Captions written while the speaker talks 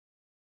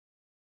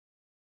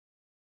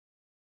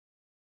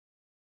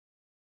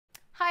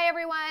Hi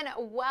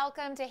everyone,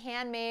 welcome to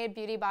Handmade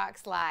Beauty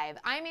Box Live.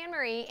 I'm Anne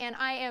Marie and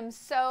I am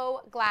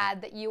so glad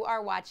that you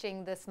are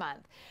watching this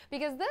month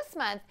because this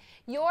month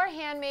your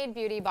Handmade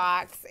Beauty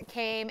Box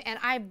came and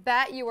I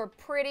bet you were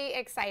pretty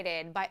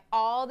excited by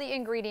all the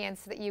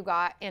ingredients that you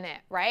got in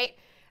it, right?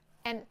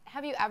 And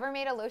have you ever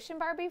made a lotion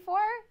bar before?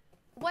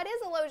 What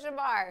is a lotion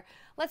bar?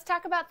 Let's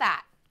talk about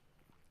that.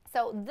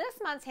 So this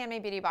month's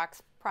Handmade Beauty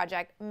Box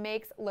project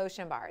makes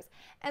lotion bars.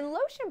 And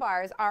lotion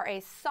bars are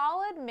a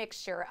solid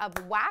mixture of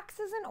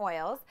waxes and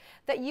oils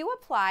that you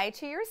apply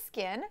to your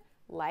skin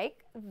like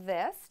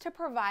this to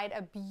provide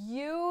a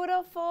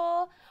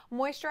beautiful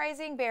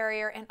moisturizing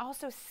barrier and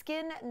also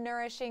skin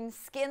nourishing,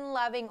 skin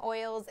loving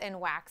oils and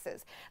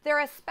waxes.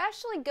 They're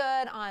especially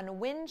good on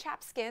wind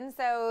chapped skin,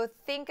 so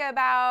think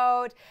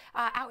about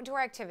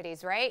outdoor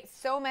activities, right?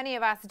 So many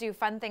of us do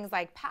fun things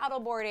like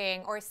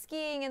paddleboarding or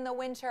skiing in the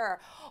winter,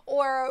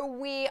 or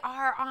we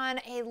are on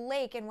a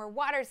lake and we're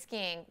water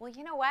skiing. Well,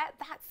 you know what?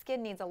 That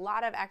skin needs a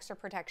lot of extra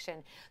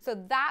protection.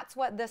 So that's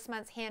what this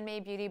month's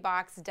Handmade Beauty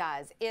Box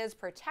does, is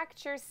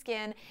protect your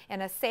skin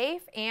in a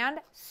safe and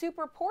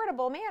super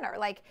portable manner.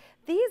 Like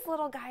these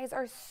little guys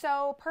are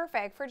so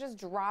perfect for just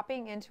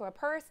dropping into a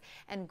purse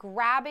and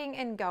grabbing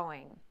and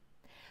going.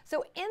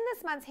 So in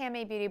this month's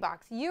Handmade Beauty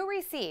Box, you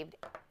received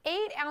 8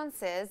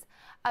 ounces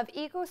of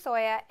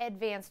EcoSoya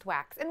Advanced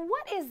Wax. And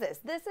what is this?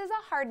 This is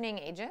a hardening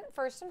agent,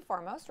 first and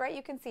foremost, right?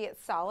 You can see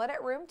it's solid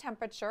at room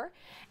temperature.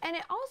 And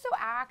it also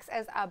acts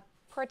as a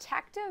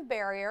protective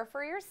barrier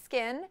for your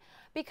skin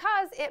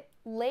because it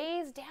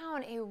lays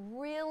down a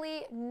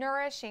really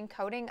nourishing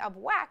coating of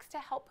wax to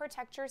help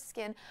protect your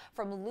skin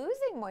from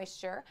losing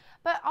moisture,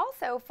 but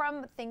also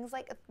from things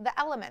like the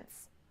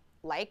elements,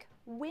 like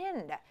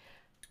wind.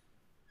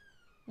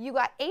 You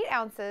got 8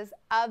 ounces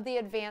of the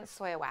advanced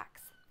soy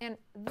wax. And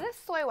this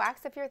soy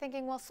wax, if you're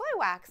thinking, well, soy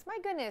wax, my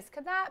goodness,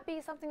 could that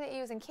be something that you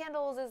use in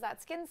candles? Is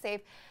that skin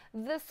safe?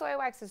 This soy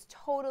wax is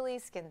totally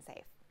skin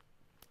safe.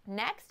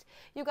 Next,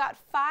 you got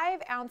 5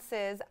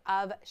 ounces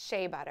of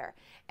shea butter.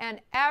 And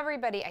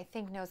everybody, I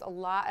think, knows a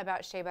lot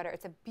about shea butter.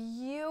 It's a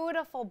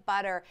beautiful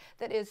butter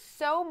that is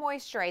so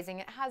moisturizing.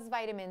 It has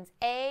vitamins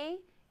A,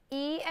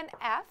 E, and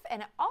F,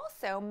 and it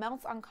also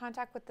melts on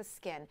contact with the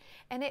skin.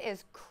 And it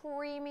is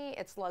creamy,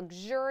 it's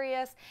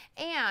luxurious,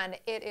 and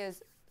it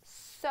is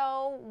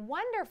so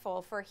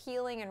wonderful for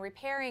healing and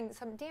repairing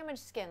some damaged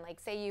skin. Like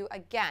say you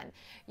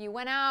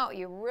went out,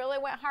 you really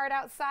went hard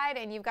outside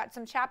and you've got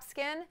some chapped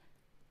skin.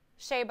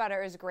 Shea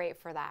butter is great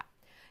for that.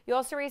 You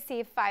also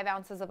receive 5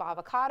 ounces of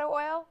avocado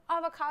oil.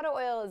 Avocado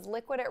oil is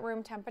liquid at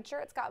room temperature.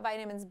 It's got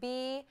vitamins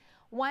B1,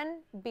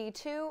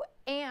 B2,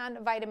 and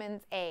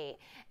vitamins A.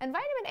 And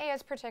vitamin A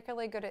is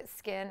particularly good at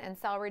skin and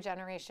cell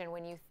regeneration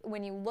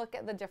when you look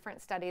at the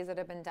different studies that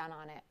have been done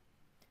on it.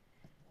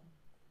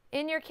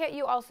 In your kit,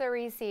 you also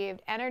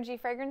received energy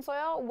fragrance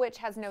oil, which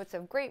has notes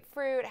of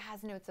grapefruit, it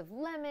has notes of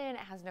lemon, it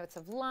has notes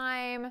of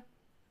lime,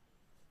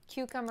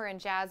 cucumber, and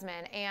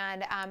jasmine.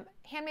 And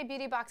Handmade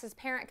Beauty Box's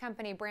parent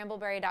company,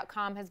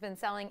 brambleberry.com, has been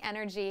selling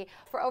energy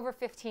for over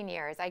 15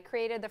 years. I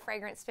created the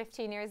fragrance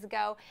 15 years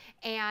ago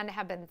and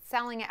have been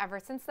selling it ever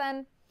since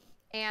then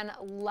and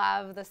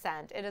love the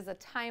scent. It is a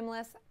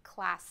timeless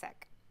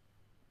classic.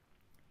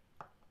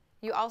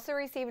 You also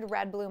received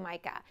red blue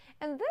mica,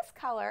 and this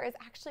color is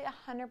actually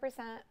 100%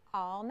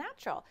 all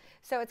natural.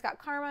 So it's got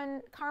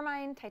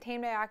carmine,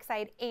 titanium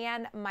dioxide,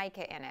 and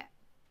mica in it.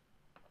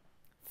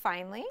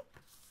 Finally,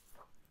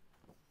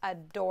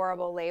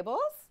 adorable labels.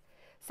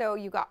 So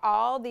you got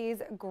all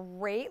these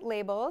great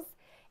labels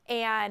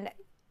and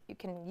you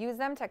can use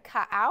them to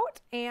cut out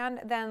and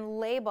then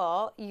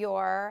label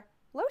your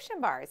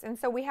lotion bars. And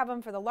so we have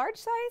them for the large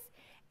size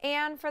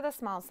and for the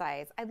small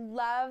size. I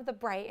love the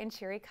bright and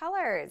cheery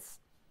colors.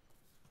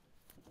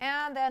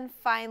 And then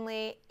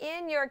finally,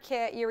 in your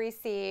kit, you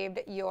received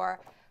your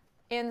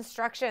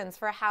instructions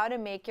for how to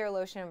make your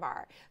lotion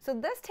bar. So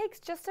this takes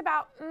just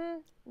about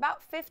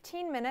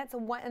 15 minutes,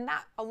 and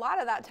a lot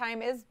of that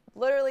time is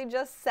literally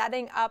just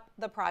setting up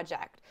the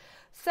project.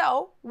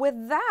 So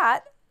with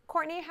that,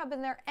 Courtney, have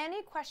been there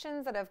any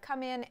questions that have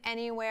come in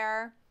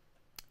anywhere?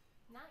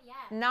 Not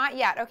yet. Not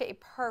yet. Okay,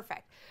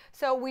 perfect.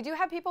 So we do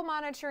have people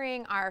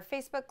monitoring our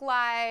Facebook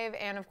Live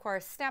and, of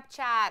course,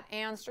 Snapchat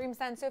and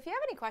StreamSend. So if you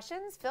have any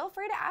questions, feel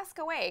free to ask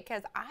away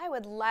because I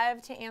would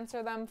love to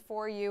answer them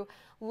for you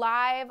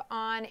live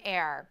on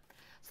air.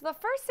 So the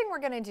first thing we're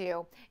going to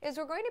do is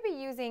we're going to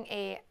be using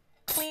a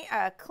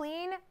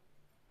clean,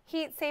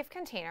 heat-safe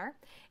container.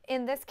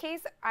 In this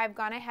case, I've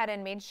gone ahead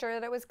and made sure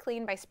that it was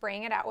clean by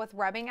spraying it out with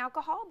rubbing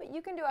alcohol, but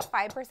you can do a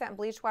 5%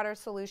 bleach water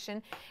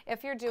solution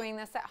if you're doing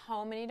this at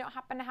home and you don't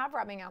happen to have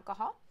rubbing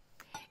alcohol.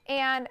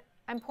 And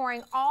I'm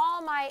pouring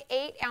all my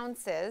 8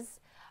 ounces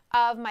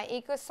of my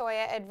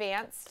EcoSoya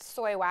Advanced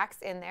Soy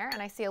Wax in there,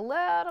 and I see a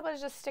little bit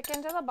just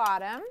sticking to the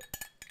bottom.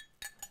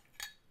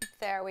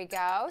 There we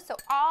go. So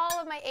all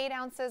of my 8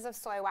 ounces of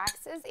soy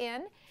wax is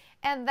in,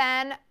 and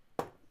then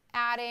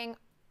adding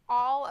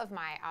all of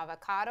my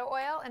avocado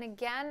oil. And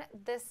again,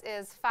 this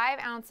is 5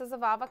 ounces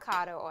of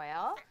avocado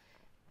oil.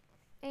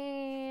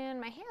 And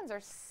my hands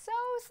are so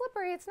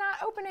slippery, it's not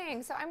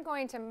opening. So I'm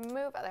going to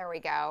move, there we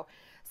go.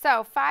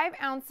 So 5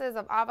 ounces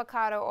of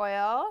avocado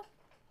oil.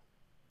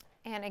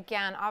 And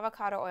again,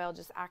 avocado oil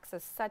just acts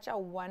as such a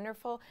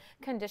wonderful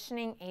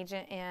conditioning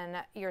agent in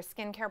your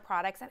skincare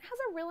products and has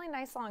a really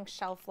nice long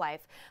shelf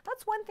life.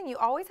 That's one thing you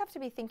always have to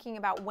be thinking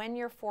about when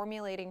you're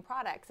formulating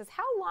products is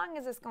how long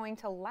is this going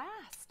to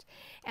last?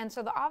 And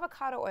so the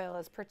avocado oil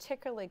is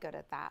particularly good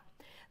at that.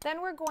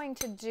 Then we're going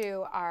to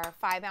do our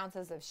 5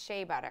 ounces of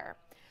shea butter.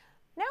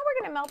 Now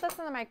we're going to melt this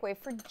in the microwave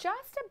for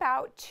just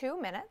about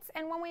 2 minutes.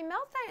 And when we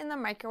melt that in the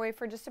microwave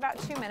for just about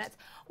 2 minutes,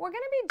 we're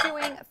going to be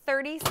doing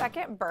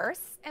 30-second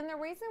bursts. And the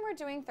reason we're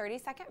doing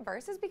 30-second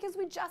bursts is because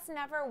we just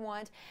never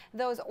want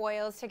those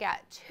oils to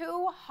get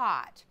too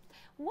hot.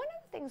 One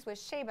of the things with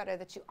shea butter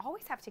that you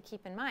always have to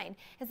keep in mind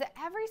is that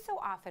every so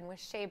often with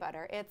shea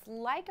butter, it's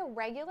like a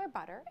regular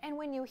butter, and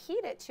when you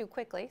heat it too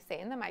quickly, say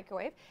in the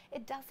microwave,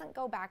 it doesn't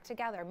go back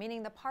together,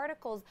 meaning the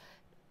particles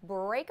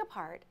break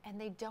apart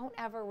and they don't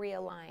ever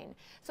realign.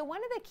 So one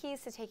of the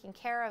keys to taking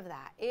care of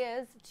that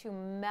is to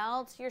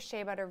melt your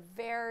shea butter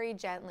very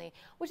gently,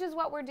 which is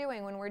what we're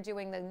doing when we're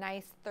doing the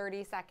nice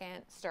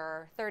 30-second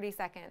stir,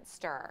 30-second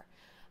stir.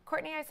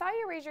 Courtney, I saw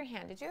you raise your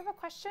hand. Did you have a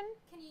question?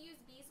 Can you use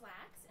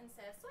beeswax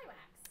instead of soy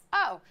wax?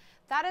 Oh,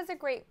 that is a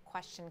great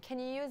question. Can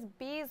you use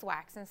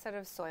beeswax instead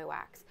of soy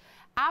wax?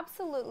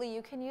 Absolutely,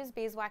 you can use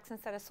beeswax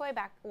instead of soy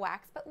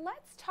wax, but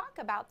let's talk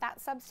about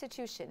that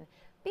substitution.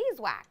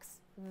 Beeswax,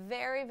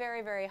 very,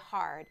 very, very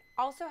hard.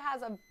 Also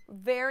has a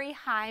very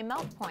high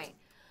melt point.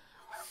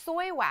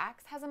 Soy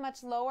wax has a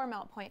much lower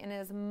melt point and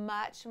is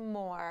much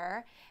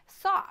more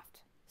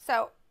soft.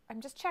 So I'm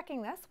just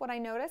checking this. What I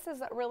notice is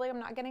that really I'm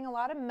not getting a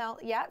lot of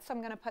melt yet, so I'm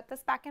going to put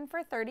this back in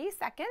for 30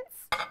 seconds.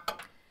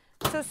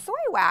 So soy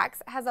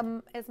wax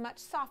is much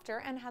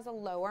softer and has a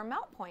lower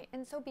melt point.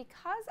 And so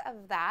because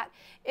of that,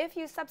 if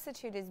you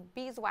substituted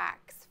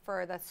beeswax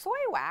for the soy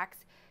wax,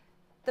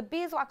 the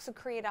beeswax would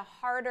create a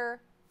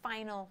harder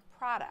final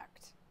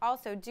product.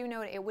 Also, do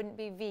note it wouldn't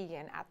be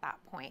vegan at that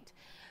point.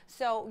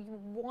 So you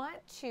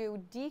want to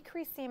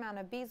decrease the amount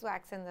of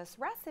beeswax in this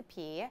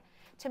recipe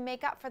to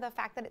make up for the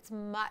fact that it's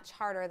much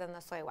harder than the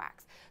soy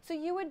wax. So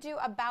you would do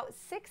about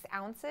 6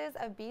 ounces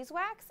of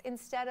beeswax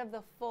instead of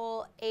the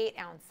full 8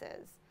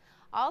 ounces.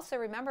 Also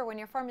remember when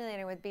you're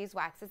formulating with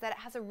beeswax is that it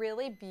has a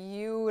really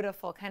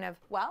beautiful kind of,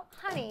 well,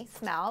 honey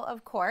smell,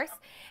 of course.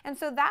 And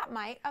so that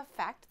might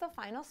affect the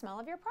final smell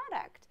of your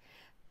product.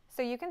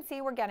 So you can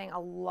see we're getting a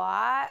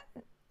lot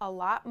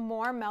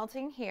more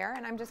melting here,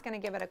 and I'm just going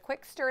to give it a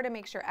quick stir to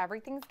make sure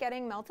everything's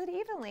getting melted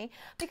evenly,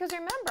 because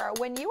remember,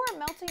 when you are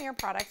melting your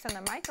products in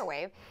the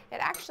microwave, it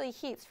actually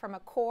heats from a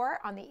core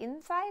on the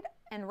inside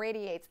and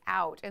radiates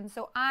out. And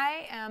so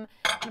I am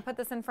going to put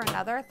this in for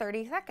another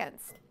 30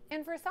 seconds.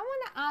 And for someone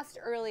that asked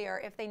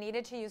earlier if they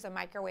needed to use a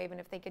microwave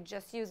and if they could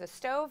just use a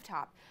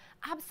stovetop,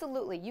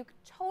 absolutely, you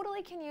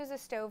totally can use a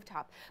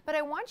stovetop. But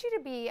I want you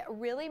to be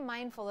really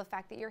mindful of the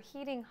fact that you're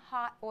heating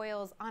hot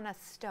oils on a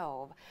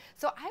stove.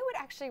 So I would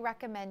actually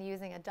recommend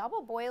using a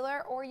double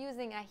boiler or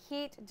using a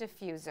heat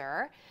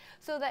diffuser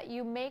so that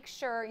you make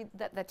sure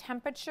that the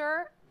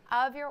temperature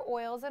of your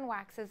oils and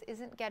waxes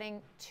isn't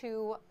getting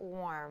too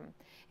warm.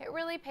 It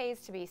really pays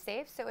to be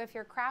safe. So if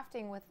you're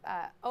crafting with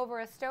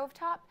over a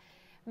stovetop,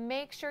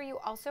 make sure you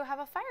also have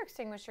a fire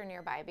extinguisher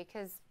nearby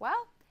because,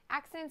 well,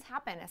 accidents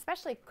happen,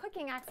 especially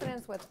cooking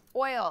accidents with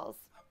oils.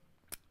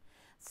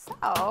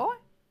 So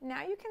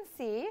now you can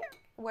see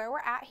where we're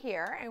at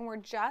here, and we're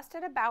just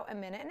at about 1.5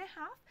 minutes.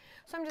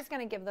 So I'm just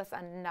going to give this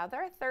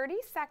another 30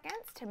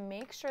 seconds to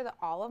make sure that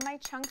all of my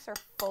chunks are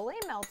fully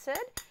melted.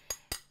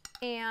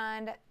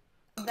 And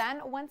then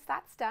once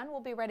that's done,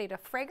 we'll be ready to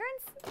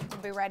fragrance,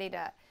 we'll be ready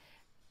to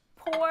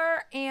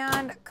pour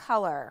and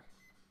color.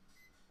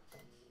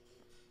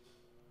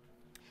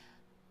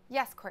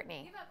 Yes,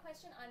 Courtney. We have a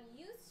question on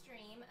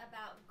Ustream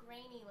about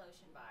grainy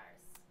lotion bars.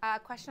 A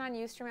question on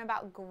Ustream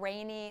about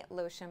grainy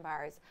lotion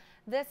bars.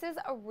 This is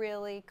a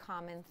really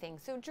common thing.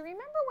 So do you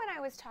remember when I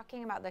was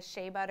talking about the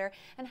shea butter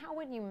and how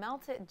when you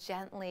melt it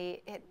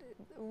gently, it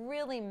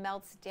really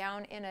melts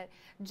down in a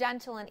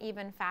gentle and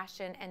even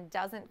fashion and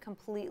doesn't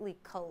completely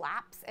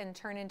collapse and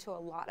turn into a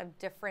lot of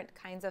different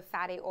kinds of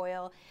fatty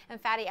oil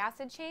and fatty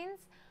acid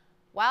chains?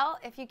 Well,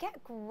 if you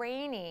get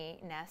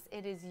graininess,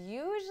 it is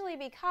usually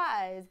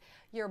because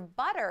your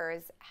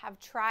butters have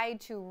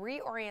tried to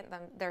reorient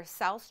their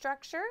cell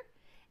structure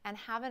and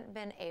haven't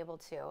been able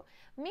to.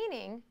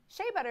 Meaning,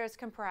 shea butter is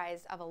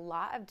comprised of a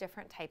lot of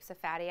different types of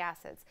fatty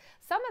acids.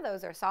 Some of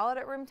those are solid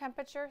at room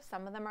temperature,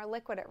 some of them are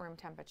liquid at room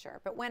temperature.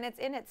 But when it's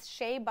in its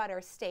shea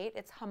butter state,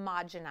 it's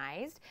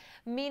homogenized,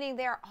 meaning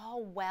they're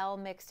all well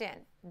mixed in,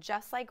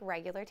 just like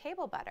regular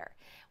table butter.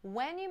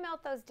 When you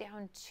melt those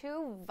down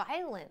too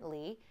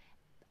violently,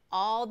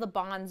 all the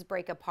bonds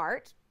break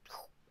apart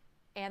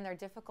and they're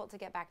difficult to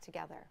get back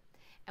together.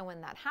 And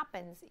when that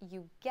happens,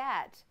 you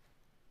get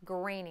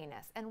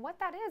graininess. And what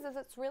that is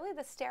it's really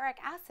the stearic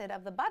acid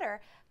of the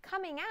butter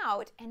coming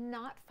out and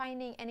not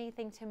finding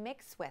anything to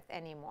mix with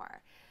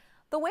anymore.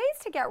 The ways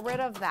to get rid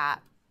of that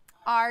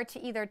are to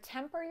either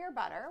temper your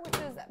butter, which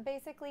is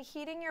basically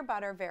heating your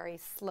butter very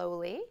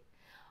slowly,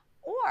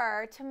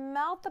 or to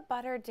melt the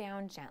butter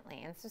down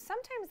gently. And so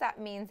sometimes that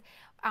means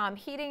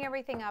heating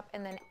everything up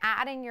and then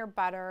adding your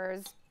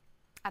butters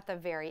at the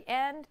very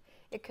end.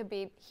 It could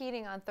be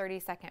heating on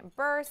 30-second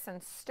bursts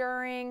and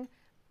stirring.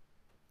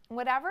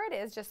 Whatever it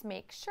is, just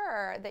make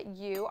sure that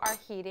you are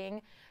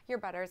heating your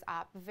butters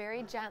up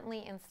very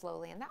gently and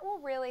slowly, and that will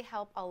really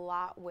help a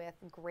lot with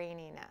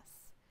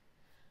graininess.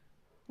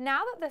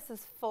 Now that this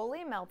is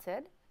fully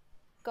melted,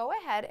 go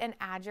ahead and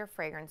add your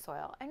fragrance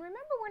oil. And remember,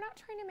 we're not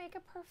trying to make a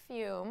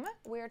perfume.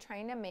 We're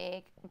trying to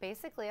make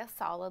basically a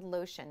solid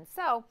lotion.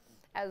 So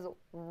as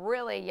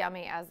really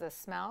yummy as this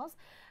smells,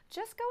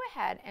 just go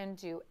ahead and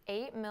do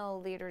 8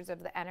 milliliters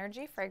of the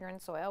Energy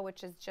fragrance oil,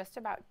 which is just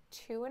about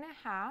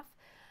 2.5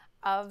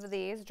 of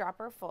these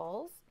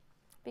dropperfuls.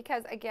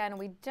 Because again,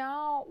 we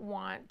don't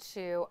want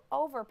to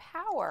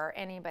overpower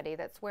anybody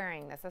that's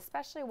wearing this,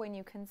 especially when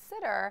you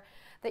consider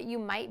that you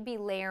might be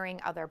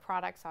layering other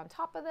products on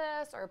top of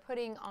this or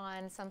putting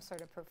on some sort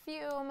of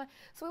perfume.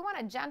 So we want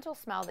a gentle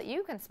smell that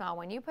you can smell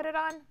when you put it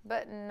on,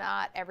 but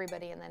not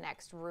everybody in the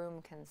next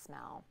room can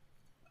smell.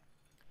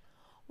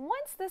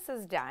 Once this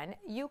is done,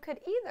 you could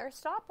either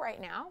stop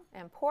right now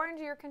and pour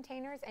into your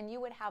containers, and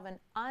you would have an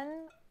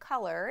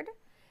uncolored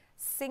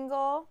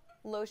single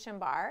lotion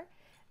bar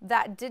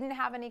that didn't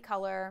have any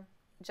color,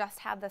 just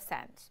had the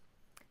scent.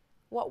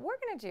 What we're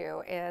gonna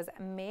do is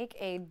make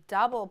a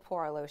double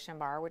pour lotion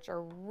bar, which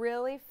are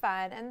really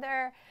fun, and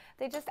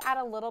they just add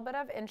a little bit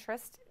of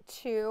interest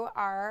to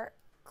our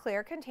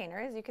clear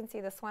containers. You can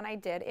see this one I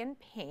did in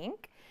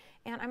pink,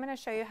 and I'm gonna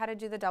show you how to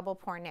do the double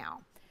pour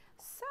now.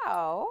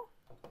 So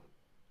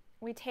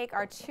we take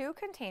our 2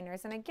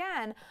 containers, and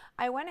again,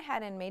 I went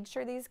ahead and made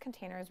sure these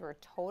containers were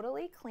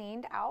totally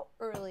cleaned out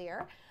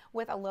earlier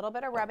with a little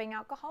bit of rubbing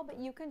alcohol, but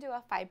you can do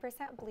a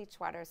 5% bleach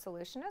water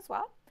solution as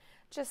well.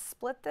 Just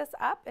split this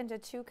up into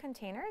 2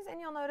 containers,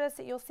 and you'll notice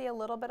that you'll see a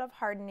little bit of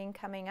hardening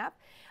coming up.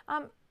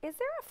 Is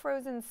there a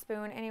frozen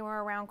spoon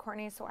anywhere around,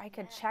 Courtney, so I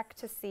could check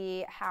to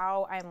see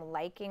how I'm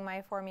liking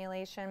my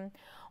formulation?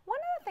 One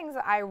of the things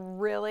that I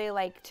really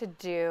like to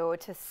do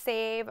to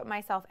save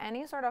myself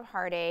any sort of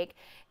heartache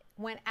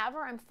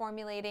whenever I'm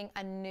formulating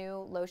a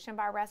new lotion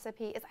bar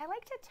recipe is I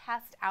like to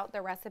test out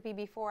the recipe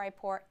before I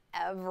pour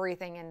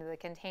everything into the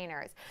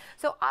containers.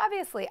 So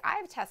obviously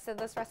I've tested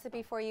this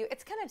recipe for you.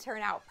 It's going to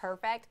turn out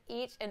perfect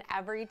each and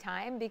every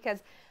time because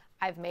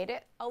I've made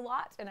it a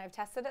lot and I've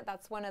tested it.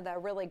 That's one of the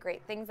really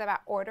great things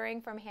about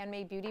ordering from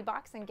Handmade Beauty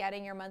Box and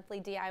getting your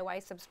monthly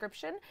DIY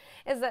subscription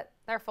is that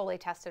they're fully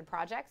tested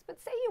projects.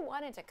 But say you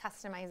wanted to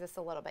customize this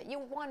a little bit. You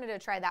wanted to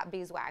try that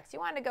beeswax. You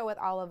wanted to go with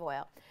olive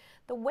oil.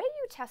 The way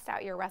you test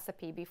out your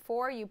recipe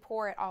before you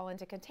pour it all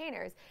into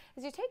containers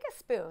is you take a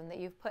spoon that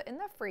you've put in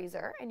the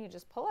freezer and you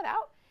just pull it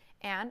out,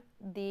 and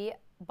the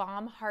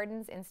balm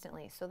hardens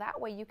instantly. So that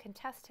way you can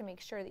test to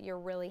make sure that you're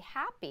really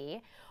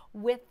happy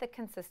with the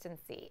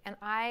consistency. And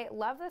I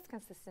love this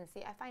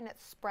consistency. I find it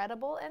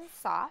spreadable and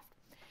soft,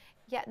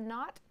 yet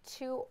not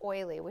too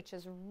oily, which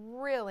is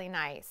really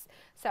nice.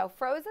 So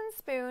frozen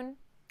spoon,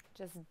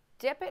 just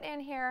dip it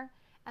in here,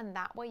 and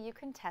that way you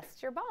can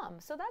test your balm.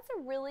 So that's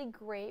a really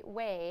great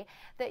way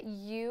that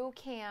you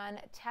can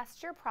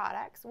test your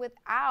products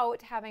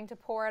without having to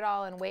pour it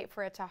all and wait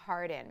for it to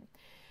harden.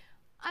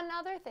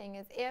 Another thing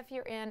is if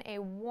you're in a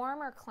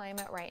warmer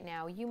climate right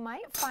now, you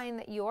might find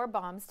that your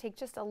balms take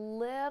just a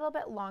little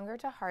bit longer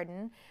to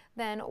harden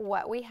than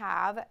what we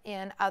have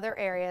in other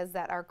areas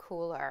that are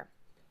cooler.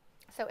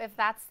 So if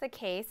that's the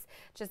case,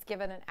 just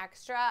give it an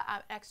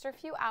extra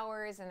few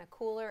hours in a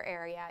cooler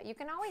area. You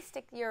can always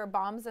stick your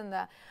balms in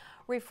the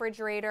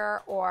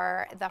refrigerator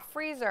or the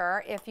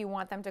freezer if you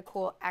want them to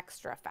cool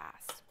extra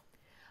fast.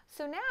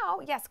 So now,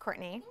 yes,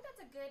 Courtney? I think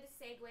that's a good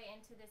segue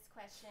into this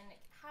question.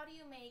 How do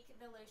you make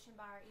the lotion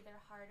bar either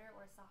harder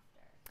or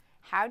softer?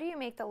 How do you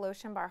make the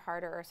lotion bar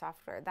harder or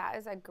softer? That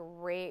is a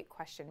great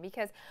question,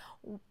 because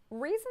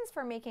reasons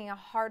for making a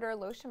harder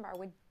lotion bar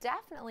would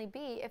definitely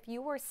be if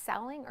you were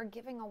selling or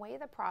giving away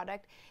the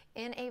product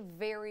in a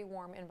very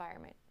warm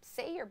environment.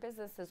 Say your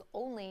business is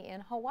only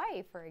in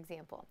Hawaii, for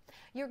example.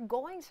 You're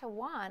going to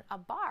want a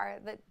bar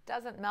that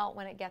doesn't melt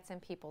when it gets in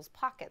people's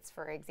pockets,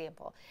 for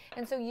example.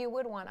 And so you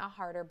would want a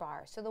harder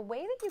bar. So the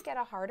way that you get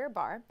a harder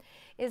bar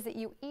is that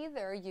you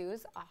either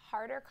use a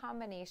harder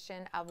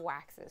combination of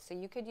waxes. So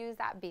you could use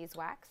that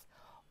beeswax,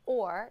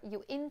 or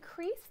you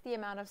increase the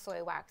amount of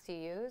soy wax you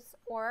use,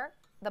 or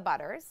the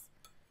butters,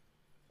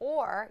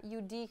 or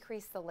you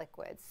decrease the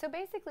liquids. So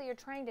basically you're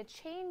trying to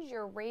change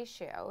your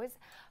ratios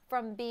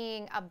from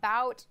being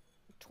about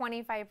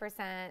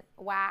 25%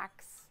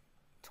 wax,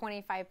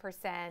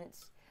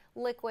 25%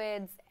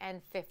 liquids, and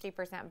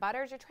 50%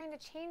 butters. You're trying to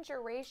change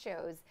your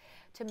ratios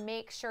to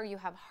make sure you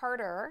have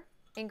harder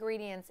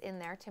ingredients in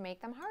there to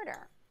make them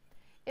harder.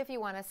 If you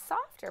want a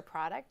softer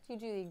product, you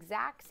do the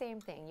exact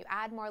same thing. You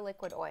add more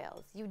liquid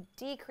oils. You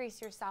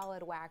decrease your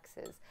solid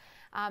waxes.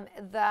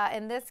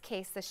 In this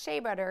case, the shea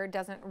butter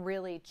doesn't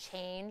really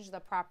change the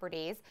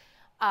properties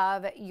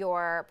of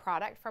your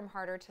product from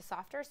harder to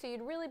softer. So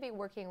you'd really be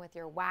working with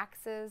your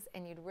waxes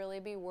and you'd really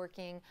be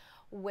working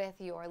with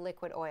your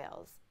liquid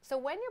oils. So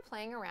when you're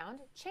playing around,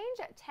 change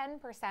at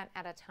 10%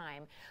 at a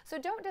time. So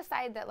don't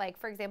decide that, like,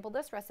 for example,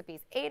 this recipe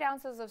is 8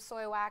 ounces of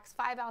soy wax,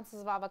 5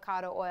 ounces of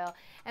avocado oil,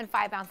 and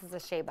 5 ounces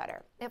of shea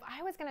butter. If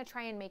I was going to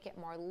try and make it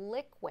more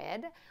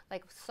liquid,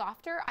 like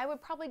softer, I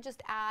would probably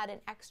just add an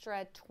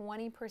extra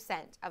 20%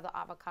 of the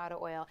avocado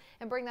oil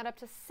and bring that up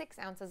to 6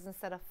 ounces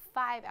instead of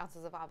 5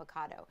 ounces of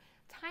avocado.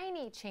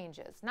 Tiny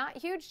changes, not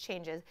huge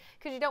changes,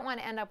 because you don't want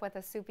to end up with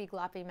a soupy,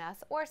 gloppy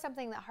mess or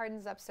something that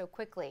hardens up so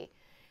quickly.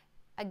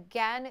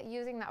 Again,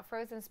 using that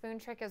frozen spoon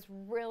trick is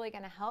really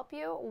going to help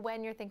you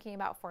when you're thinking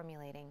about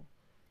formulating.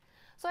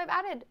 So I've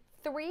added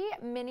 3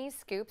 mini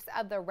scoops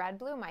of the red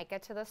blue mica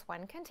to this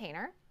one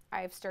container.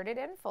 I've stirred it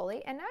in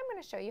fully, and now I'm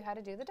going to show you how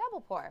to do the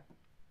double pour.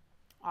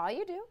 All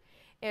you do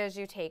is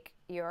you take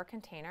your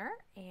container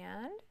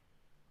and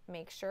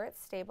make sure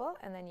it's stable,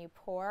 and then you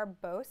pour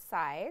both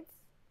sides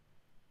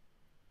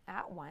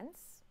at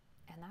once,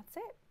 and that's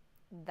it.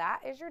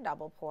 That is your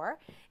double pour.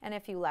 And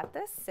if you let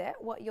this sit,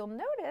 what you'll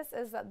notice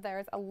is that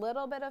there's a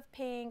little bit of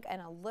pink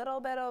and a little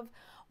bit of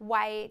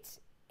white,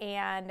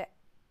 and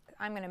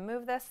I'm going to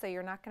move this so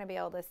you're not going to be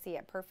able to see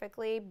it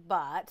perfectly,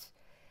 but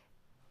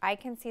I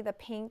can see the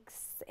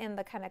pinks and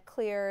the kind of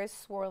clears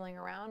swirling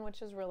around,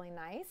 which is really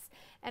nice.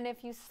 And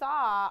if you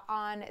saw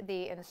on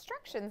the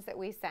instructions that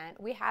we sent,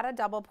 we had a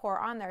double pour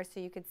on there so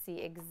you could see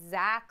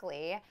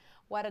exactly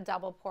what a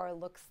double pour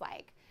looks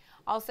like.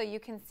 Also, you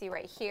can see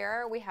right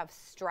here we have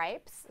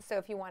stripes. So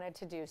if you wanted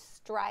to do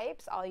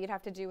stripes, all you'd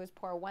have to do is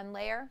pour 1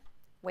 layer,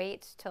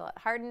 wait till it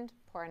hardened,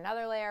 pour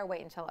another layer,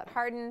 wait until it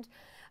hardened.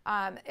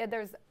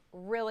 There's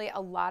really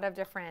a lot of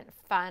different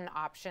fun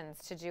options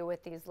to do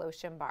with these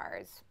lotion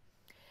bars.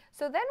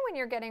 So then when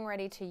you're getting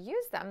ready to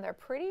use them, they're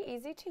pretty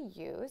easy to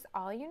use.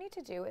 All you need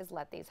to do is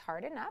let these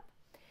harden up,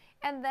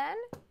 and then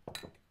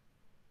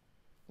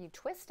you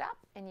twist up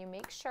and you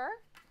make sure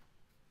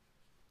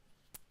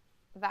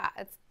that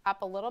it's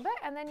up a little bit,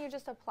 and then you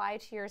just apply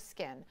to your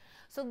skin.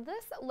 So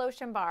this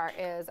lotion bar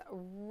is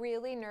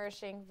really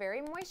nourishing,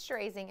 very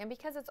moisturizing, and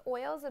because it's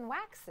oils and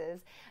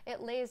waxes,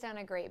 it lays down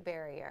a great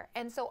barrier.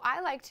 And so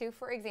I like to,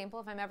 for example,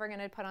 if I'm ever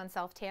going to put on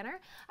self-tanner,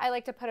 I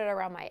like to put it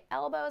around my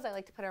elbows, I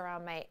like to put it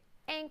around my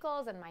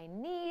ankles and my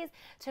knees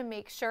to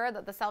make sure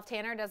that the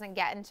self-tanner doesn't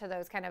get into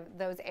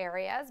those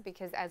areas,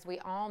 because as we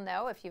all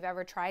know, if you've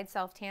ever tried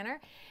self-tanner,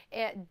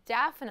 it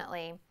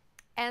definitely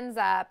ends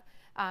up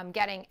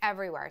getting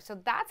everywhere. So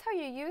that's how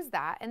you use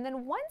that. And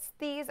then once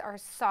these are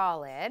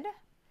solid,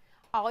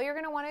 all you're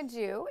going to want to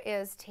do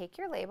is take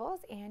your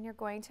labels and you're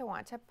going to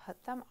want to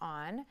put them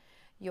on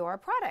your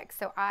products.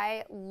 So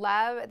I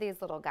love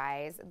these little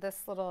guys,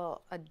 this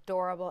little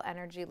adorable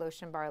energy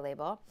lotion bar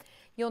label.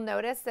 You'll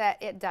notice that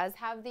it does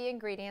have the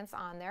ingredients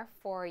on there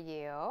for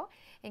you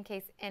in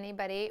case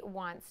anybody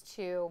wants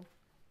to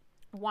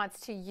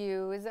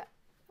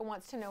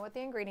know what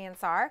the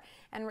ingredients are.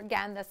 And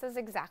again, this is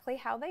exactly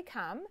how they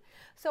come.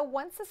 So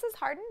once this is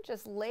hardened,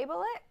 just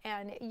label it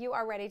and you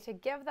are ready to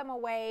give them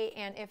away.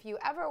 And if you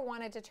ever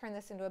wanted to turn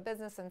this into a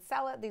business and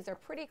sell it, these are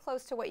pretty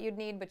close to what you'd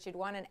need, but you'd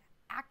want an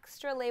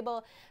extra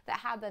label that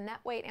had the net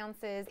weight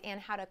ounces and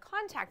how to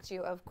contact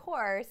you, of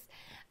course.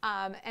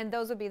 And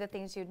those would be the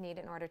things you'd need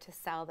in order to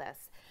sell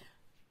this.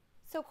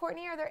 So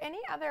Courtney, are there any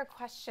other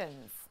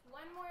questions?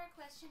 One more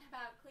question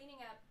about cleaning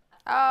up.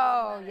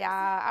 Oh,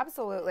 yeah,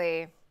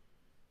 absolutely.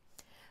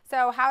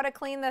 So how to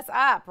clean this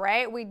up,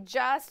 right? We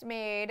just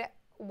made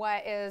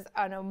what is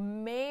an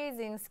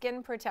amazing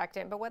skin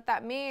protectant, but what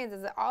that means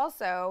is it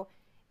also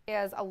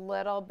is a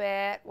little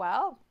bit,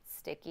 well,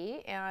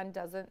 sticky and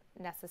doesn't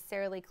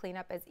necessarily clean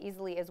up as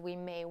easily as we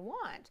may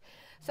want.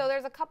 So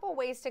there's a couple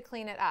ways to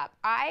clean it up.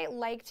 I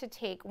like to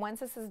take, once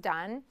this is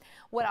done,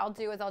 what I'll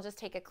do is I'll just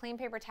take a clean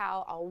paper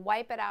towel, I'll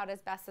wipe it out as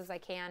best as I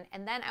can,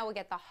 and then I will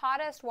get the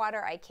hottest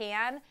water I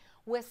can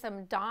with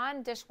some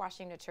Dawn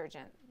dishwashing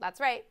detergent. That's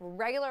right,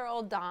 regular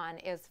old Dawn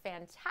is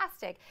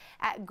fantastic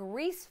at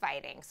grease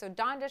fighting. So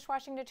Dawn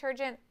dishwashing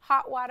detergent,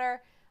 hot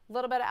water, a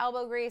little bit of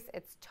elbow grease,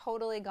 it's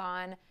totally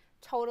gone,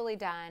 totally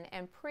done,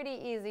 and pretty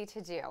easy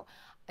to do.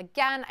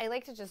 Again, I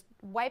like to just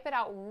wipe it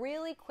out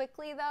really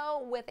quickly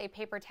though with a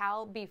paper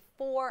towel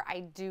before I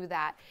do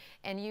that,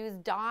 and use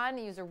Dawn,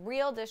 use a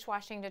real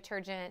dishwashing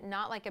detergent,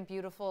 not like a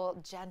beautiful,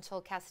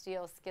 gentle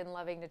Castile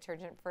skin-loving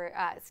detergent for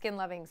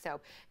skin-loving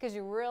soap, because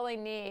you really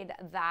need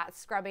that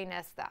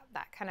scrubbiness,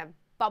 that kind of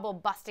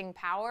bubble-busting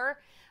power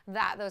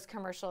that those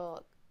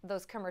commercial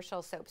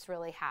soaps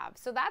really have.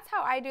 So that's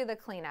how I do the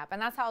cleanup,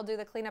 and that's how I'll do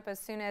the cleanup as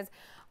soon as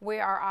we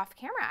are off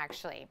camera,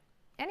 actually.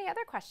 Any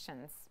other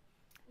questions?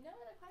 No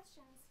other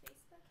questions.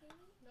 Facebook, Haley?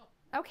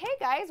 No. Okay,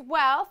 guys.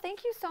 Well,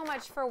 thank you so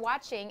much for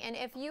watching. And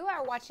if you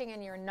are watching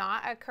and you're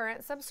not a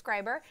current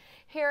subscriber,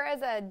 here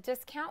is a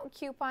discount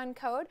coupon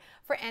code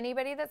for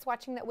anybody that's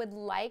watching that would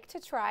like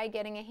to try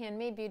getting a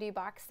Handmade Beauty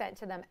Box sent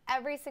to them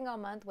every single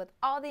month with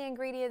all the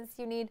ingredients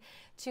you need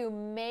to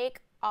make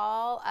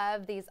all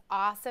of these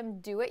awesome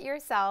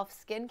do-it-yourself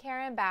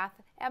skincare and bath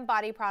and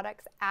body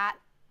products at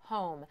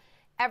home.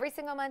 Every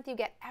single month, you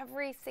get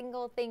every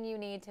single thing you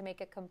need to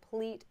make a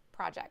complete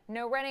project.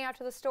 No running out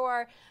to the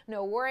store,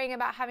 no worrying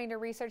about having to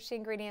research the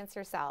ingredients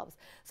yourselves.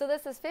 So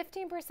this is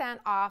 15%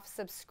 off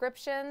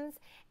subscriptions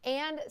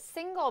and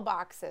single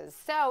boxes.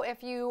 So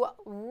if you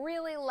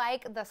really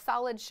like the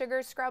solid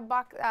sugar scrub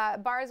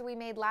bars we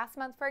made last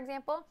month, for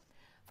example,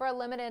 for a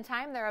limited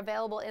time, they're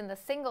available in the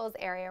singles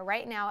area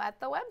right now at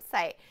the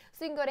website.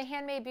 So you can go to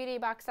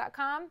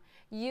handmadebeautybox.com,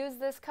 use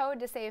this code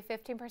to save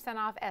 15%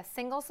 off a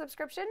single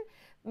subscription,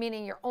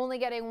 meaning you're only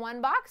getting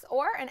one box,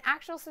 or an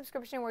actual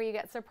subscription where you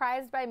get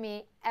surprised by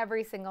me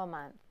every single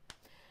month.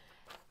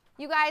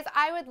 You guys,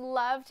 I would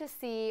love to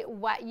see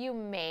what you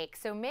make.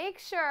 So make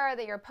sure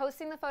that you're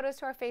posting the photos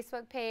to our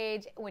Facebook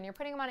page. When you're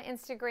putting them on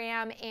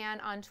Instagram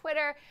and on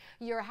Twitter,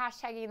 you're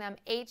hashtagging them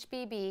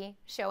HBB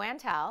Show and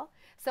Tell.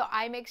 So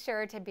I make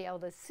sure to be able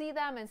to see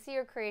them and see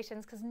your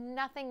creations, because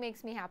nothing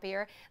makes me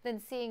happier than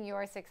seeing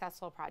your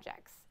successful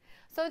projects.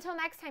 So until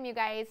next time, you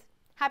guys,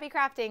 happy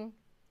crafting.